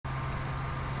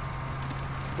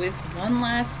with one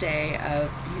last day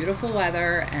of beautiful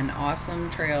weather and awesome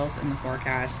trails in the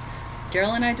forecast,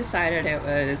 Daryl and I decided it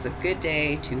was a good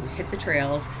day to hit the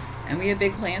trails, and we had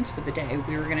big plans for the day.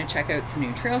 We were going to check out some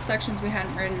new trail sections we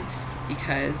hadn't ridden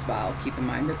because, well, keep in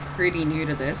mind, we're pretty new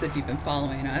to this if you've been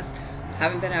following us.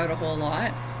 Haven't been out a whole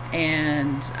lot,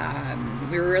 and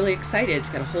we were really excited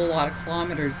to get a whole lot of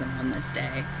kilometers in on this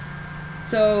day.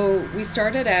 So we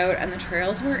started out and the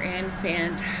trails were in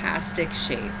fantastic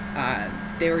shape.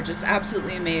 They were just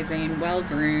absolutely amazing, well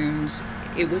groomed.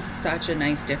 It was such a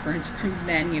nice difference from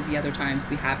many of the other times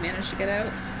we have managed to get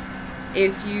out.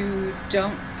 If you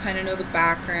don't kind of know the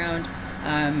background,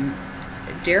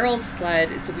 Daryl's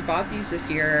sled, so we bought these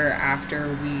this year after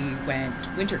we went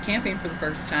winter camping for the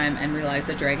first time and realized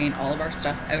that dragging all of our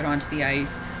stuff out onto the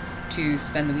ice to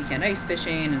spend the weekend ice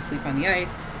fishing and sleep on the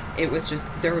ice, it was just,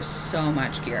 there was so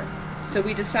much gear. So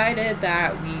we decided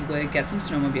that we would get some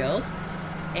snowmobiles,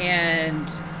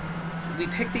 and we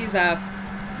picked these up.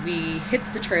 We hit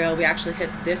the trail. We actually hit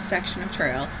this section of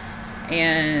trail,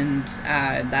 and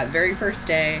that very first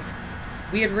day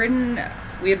we had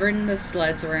ridden the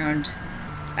sleds around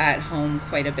at home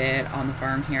quite a bit on the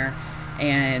farm here,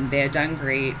 and they had done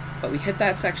great, but we hit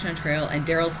that section of trail and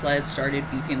Daryl's sled started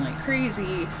beeping like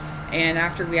crazy. And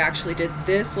after we actually did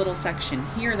this little section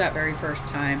here that very first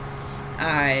time,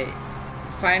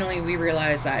 finally we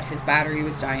realized that his battery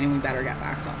was dying and we better get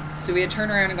back home. So we had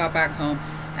turned around and got back home,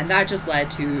 and that just led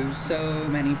to so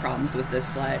many problems with this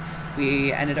sled.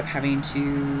 We ended up having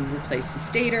to replace the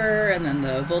stator and then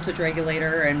the voltage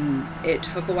regulator, and it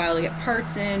took a while to get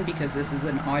parts in because this is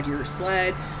an odd year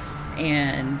sled,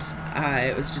 and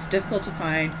it was just difficult to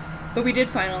find, but we did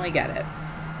finally get it.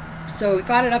 So we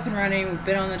got it up and running, we've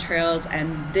been on the trails,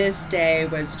 and this day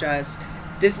was just,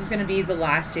 this was going to be the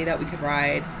last day that we could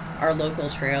ride our local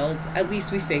trails, at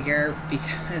least we figure,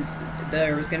 because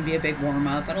there was going to be a big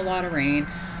warm-up and a lot of rain.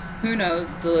 Who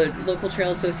knows, the local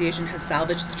trail association has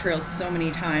salvaged the trails so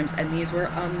many times, and these were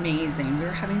amazing. We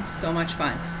were having so much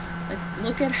fun. Like,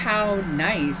 look at how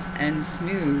nice and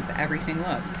smooth everything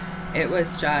looks. It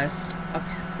was just a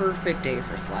perfect day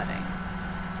for sledding.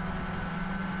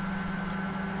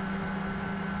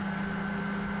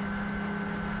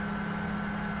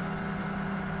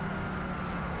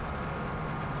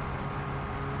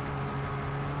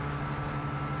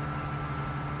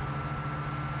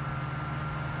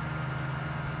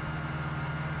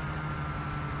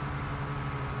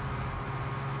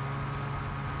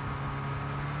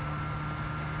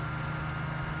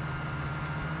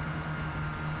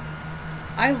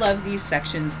 I love these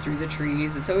sections through the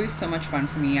trees. It's always so much fun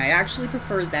for me. I actually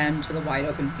prefer them to the wide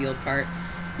open field part.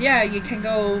 Yeah, you can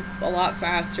go a lot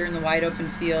faster in the wide open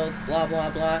fields, blah,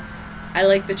 blah, blah. I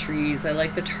like the trees. I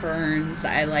like the turns.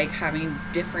 I like having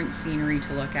different scenery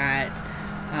to look at.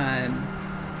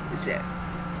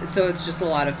 So it's just a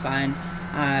lot of fun.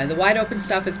 The wide open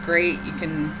stuff is great. You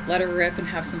can let her rip and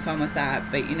have some fun with that.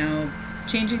 But, you know,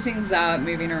 changing things up,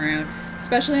 moving around,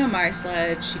 especially on my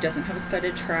sled, she doesn't have a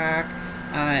studded track.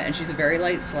 And she's a very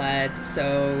light sled,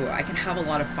 so I can have a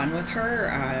lot of fun with her.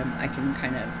 I can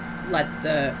kind of let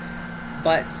the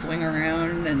butt swing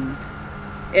around, and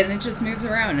it just moves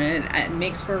around, and it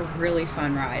makes for a really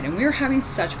fun ride. And we were having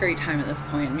such a great time at this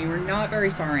point. I mean, we're not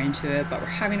very far into it, but we're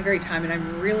having a great time, and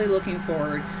I'm really looking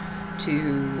forward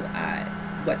to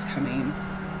what's coming,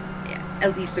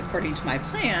 at least according to my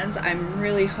plans. I'm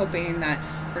really hoping that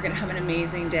we're going to have an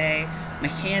amazing day. My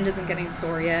hand isn't getting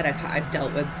sore yet. I've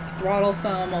dealt with throttle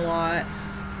thumb a lot,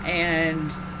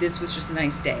 and this was just a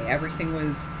nice day. Everything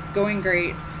was going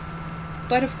great,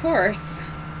 but of course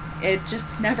it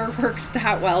just never works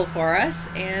that well for us,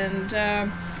 and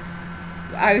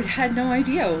I had no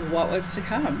idea what was to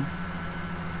come.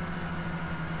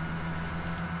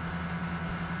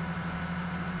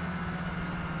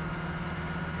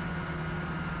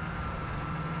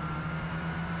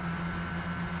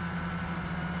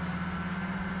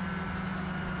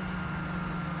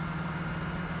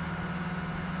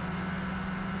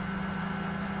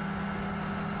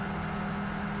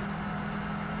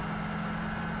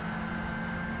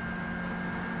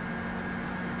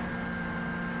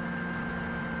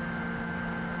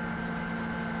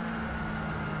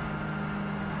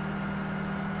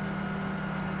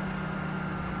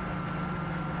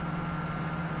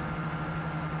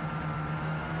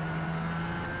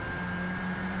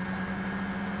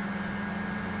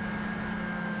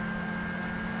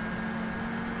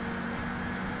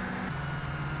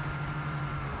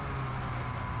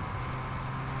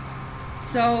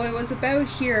 So it was about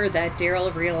here that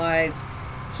Daryl realized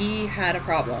he had a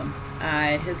problem.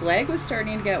 His leg was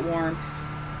starting to get warm,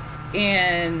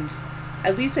 and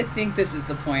at least I think this is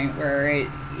the point where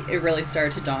it really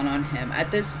started to dawn on him.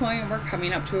 At this point, we're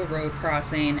coming up to a road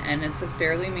crossing, and it's a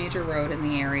fairly major road in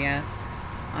the area.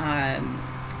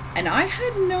 And I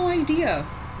had no idea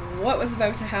what was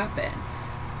about to happen.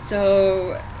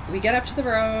 So we get up to the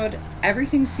road,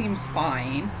 everything seems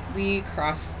fine. We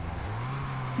cross,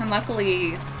 and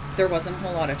luckily there wasn't a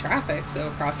whole lot of traffic,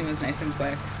 so crossing was nice and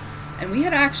quick. And we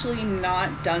had actually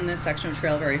not done this section of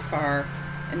trail very far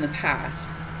in the past.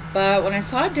 But when I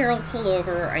saw Daryl pull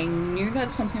over, I knew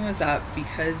that something was up,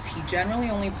 because he generally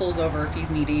only pulls over if he's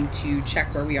needing to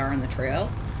check where we are on the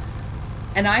trail.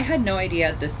 And I had no idea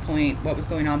at this point what was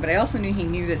going on, but I also knew he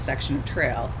knew this section of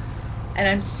trail. And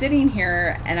I'm sitting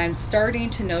here and I'm starting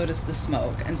to notice the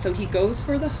smoke. And so he goes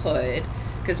for the hood,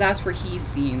 because that's where he's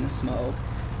seeing the smoke.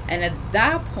 And at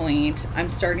that point, I'm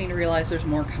starting to realize there's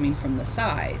more coming from the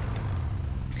side.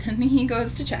 And he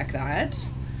goes to check that.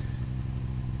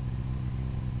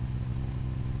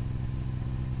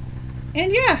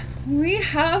 And yeah, we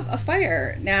have a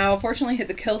fire. Now, fortunately, hit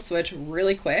the kill switch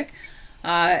really quick.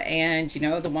 And you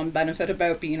know, the one benefit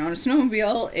about being on a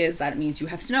snowmobile is that it means you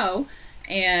have snow.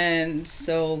 And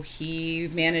so he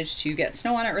managed to get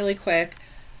snow on it really quick.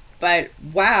 But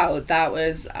wow, that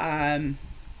was kind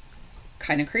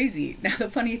of crazy. Now, the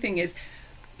funny thing is,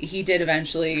 he did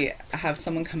eventually have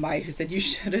someone come by who said, you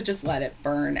should have just let it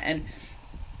burn. And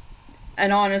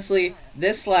honestly,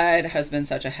 this sled has been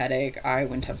such a headache, I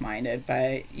wouldn't have minded,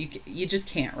 but you just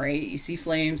can't, right? You see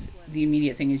flames, the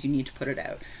immediate thing is you need to put it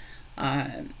out.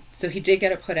 So he did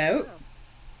get it put out,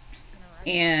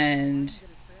 and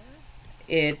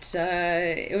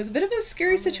it was a bit of a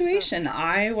scary situation.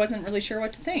 I wasn't really sure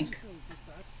what to think.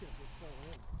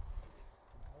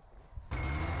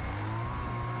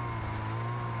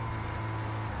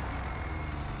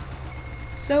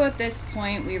 So at this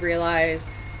point, we realized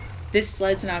this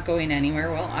sled's not going anywhere.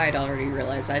 Well, I'd already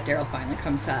realized that. Daryl finally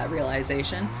comes to that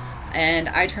realization. And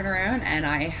I turn around and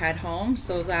I head home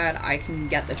so that I can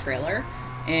get the trailer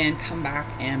and come back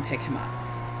and pick him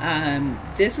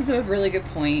up. This is a really good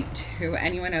point to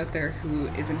anyone out there who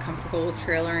isn't comfortable with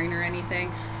trailering or anything.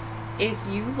 If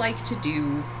you like to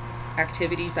do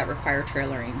activities that require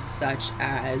trailering, such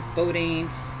as boating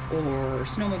or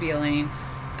snowmobiling,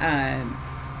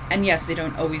 and yes, they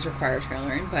don't always require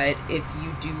trailering, but if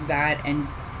you do that and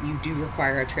you do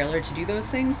require a trailer to do those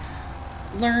things,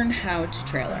 learn how to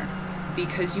trailer,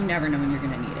 because you never know when you're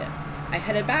going to need it. I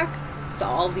headed back, saw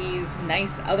all these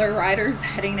nice other riders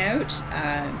heading out.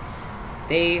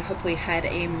 They hopefully had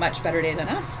a much better day than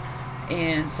us,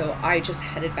 and so I just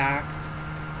headed back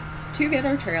to get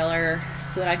our trailer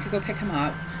so that I could go pick him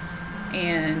up.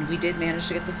 And we did manage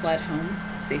to get the sled home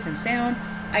safe and sound.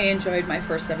 I enjoyed my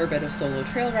first ever bit of solo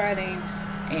trail riding,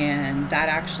 and that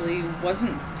actually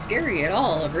wasn't scary at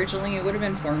all. Originally it would have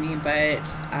been for me, but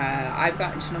I've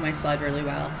gotten to know my sled really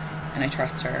well, and I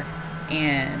trust her,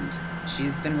 and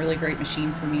she's been a really great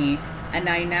machine for me, and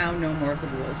I now know more of the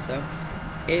rules. So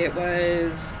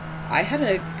I had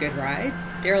a good ride.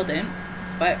 Daryl didn't,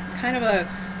 but kind of a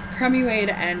crummy way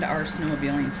to end our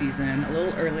snowmobiling season, a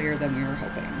little earlier than we were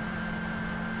hoping.